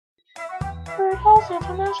Birdhouse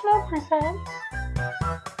International presents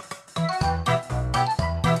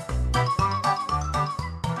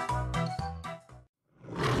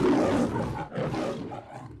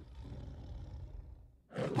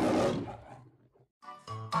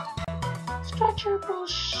Stretch your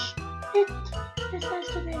bush. It is nice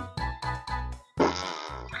to me.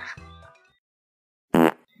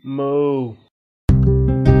 Moo.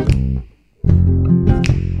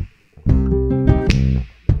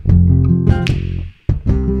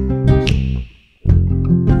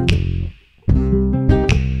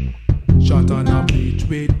 Shot on a bleach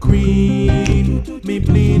with cream. Me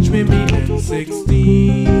bleach with me M16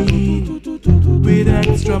 with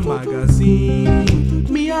extra magazine.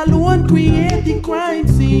 Me alone create the crime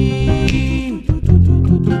scene.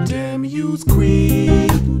 Them use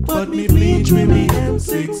cream, but me bleach with me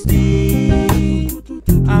M16.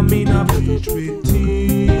 I mean a bleach with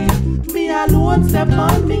tea. Me alone step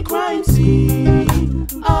on me crime scene.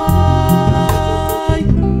 I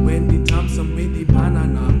when the Thompson with the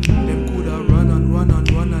banana, them coulda run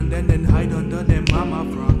and then hide under them mama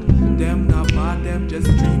frock. Them not bad, them just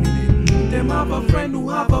dreaming it. Them have a friend who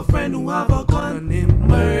have a friend who have a gun on him.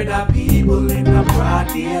 Murder people in the broad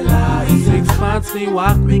daylight. 6 months we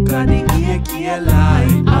walk because the AK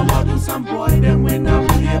light. I want do some boy them when I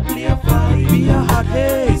play fight. Be a hot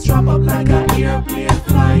haze, drop up like an airplane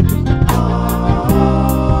flight.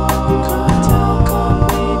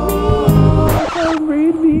 Come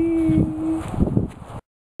read me.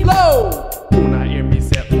 Low. Una hear me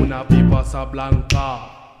say una people sa blanca.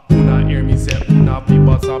 Una hear me say una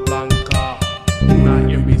people sa blanca. Una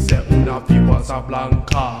hear me say una people sa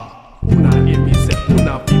blanca. Una hear me say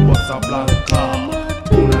una people sa blanca.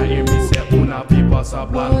 Una hear me say una people sa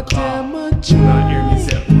blanca. Una hear me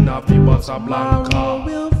say una people sa blanca.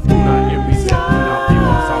 Una hear me say una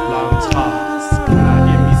people sa blanca. Una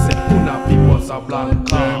hear me say una people sa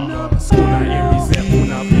blanca. Una hear me say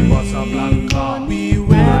una people sa blanca.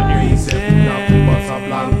 Una hear me say una people sa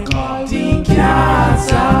blanca.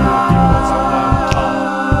 Casa.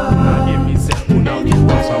 Una hear me say una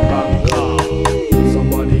people sa blanca.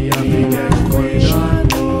 Somebody have to get condition.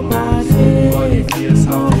 Somebody feels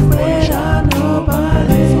how to condition.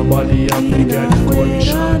 Somebody have to get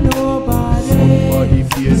condition. Somebody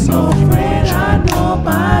feels how to condition.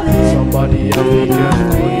 Somebody have to get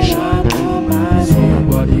condition.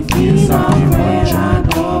 Somebody feels how to condition.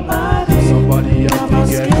 Somebody have to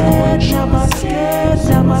get condition.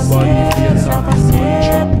 Somebody feels how to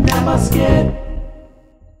condition. Never scared.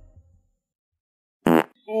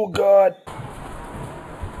 Oh God.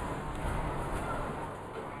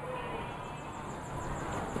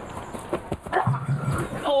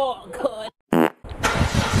 Oh, God.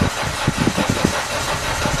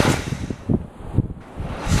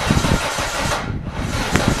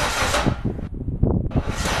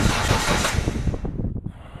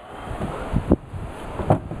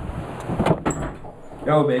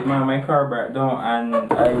 Yo, big man, my car broke down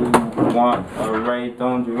and I want a ride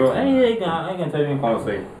down the road. Hey, I can tell you in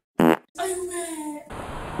conversation.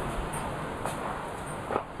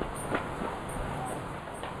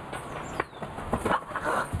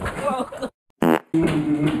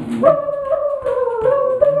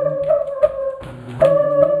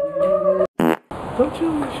 Don't you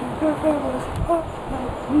wish you could have us up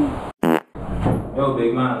like me? Yo,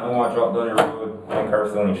 big man, I want to drop down the road. My car's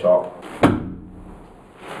still in the shop.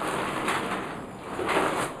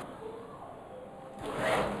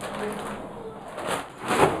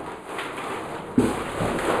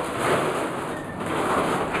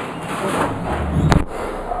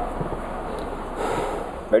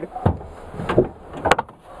 Ready?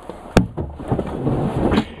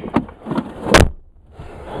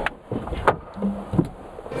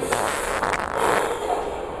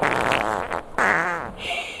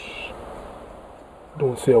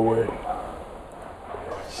 Don't say a word.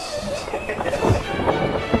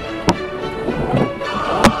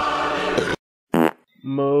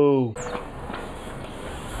 Moo.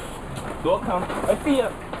 Don't come. I see you.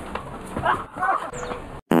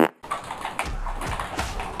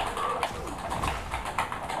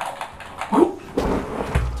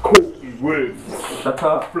 Cookie with Shut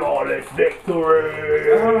up. flawless victory.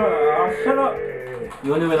 Shut up.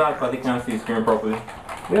 You only realize because they can't see the screen properly.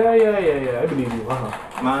 Yeah. I believe you.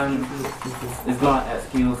 Man, it's not an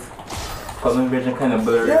excuse. Because my vision kind of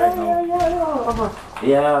blurry right now.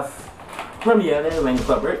 Yes. Remember Yello in the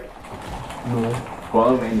club, right? No.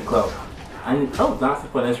 Well, we in the club. And I was dancing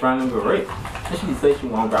for this random girl, right? And she said she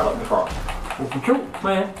want to grab up the car. What's the truth?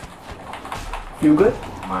 Man. Feel good?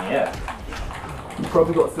 Man, yeah. You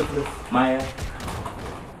probably got syphilis. Man, yeah.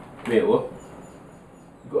 Wait, what?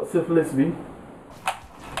 Got syphilis, B.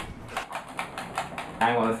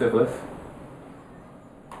 I ain't gonna syphilis.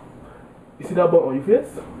 You see that bump on your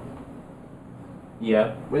face?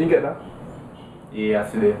 Yeah. When you get that? Yeah,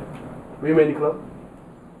 today. When you made the club?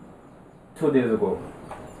 2 days ago.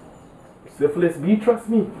 Syphilis, B, trust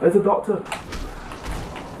me, as a doctor.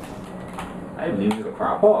 I believe it's a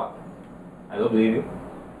crap pot. I don't believe you.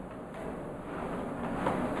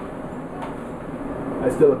 I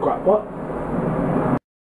still a crack pot.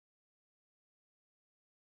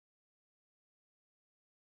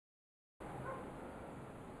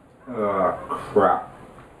 Crap.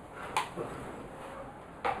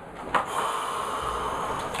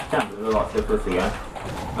 Can't believe I got syphilis again.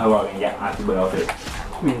 I'm going to get antibiotics.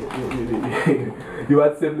 Wait. You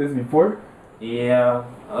had syphilis before? Yeah,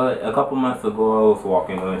 a couple months ago I was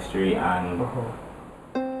walking on the street and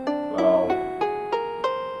well,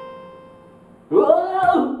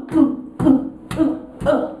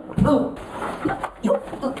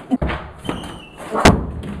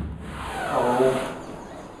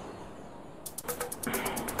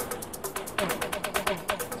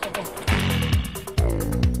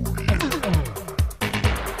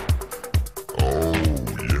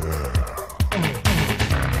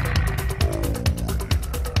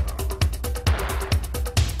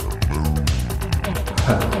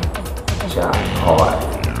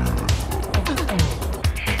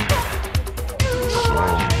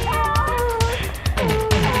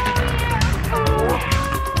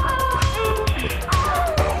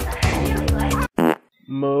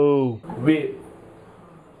 Mo. Wait.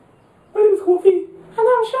 My name is Kofi, and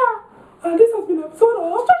I'm Sha. And this has been an episode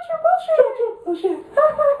of Structure Bullshhhhhhh.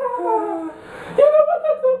 You know what to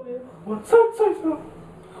do? What? Sorry.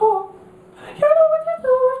 Oh. You know what to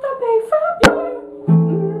do with the big fat boy.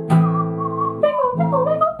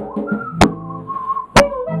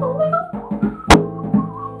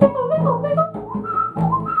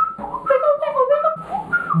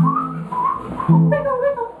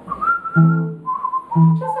 Wiggle.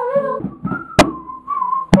 Just a little.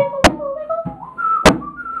 Wiggle.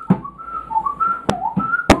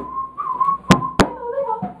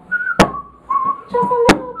 Just a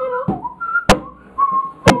little bit of.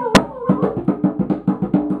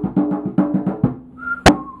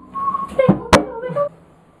 Wiggle.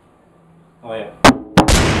 oh yeah.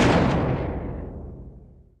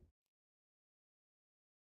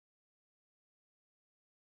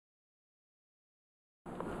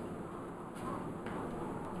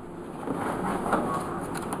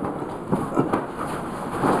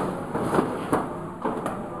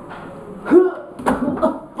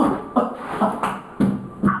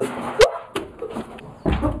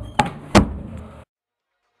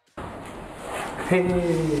 Hey.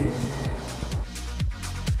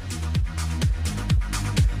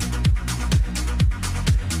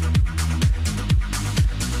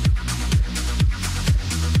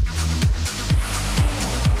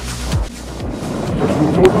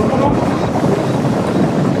 No.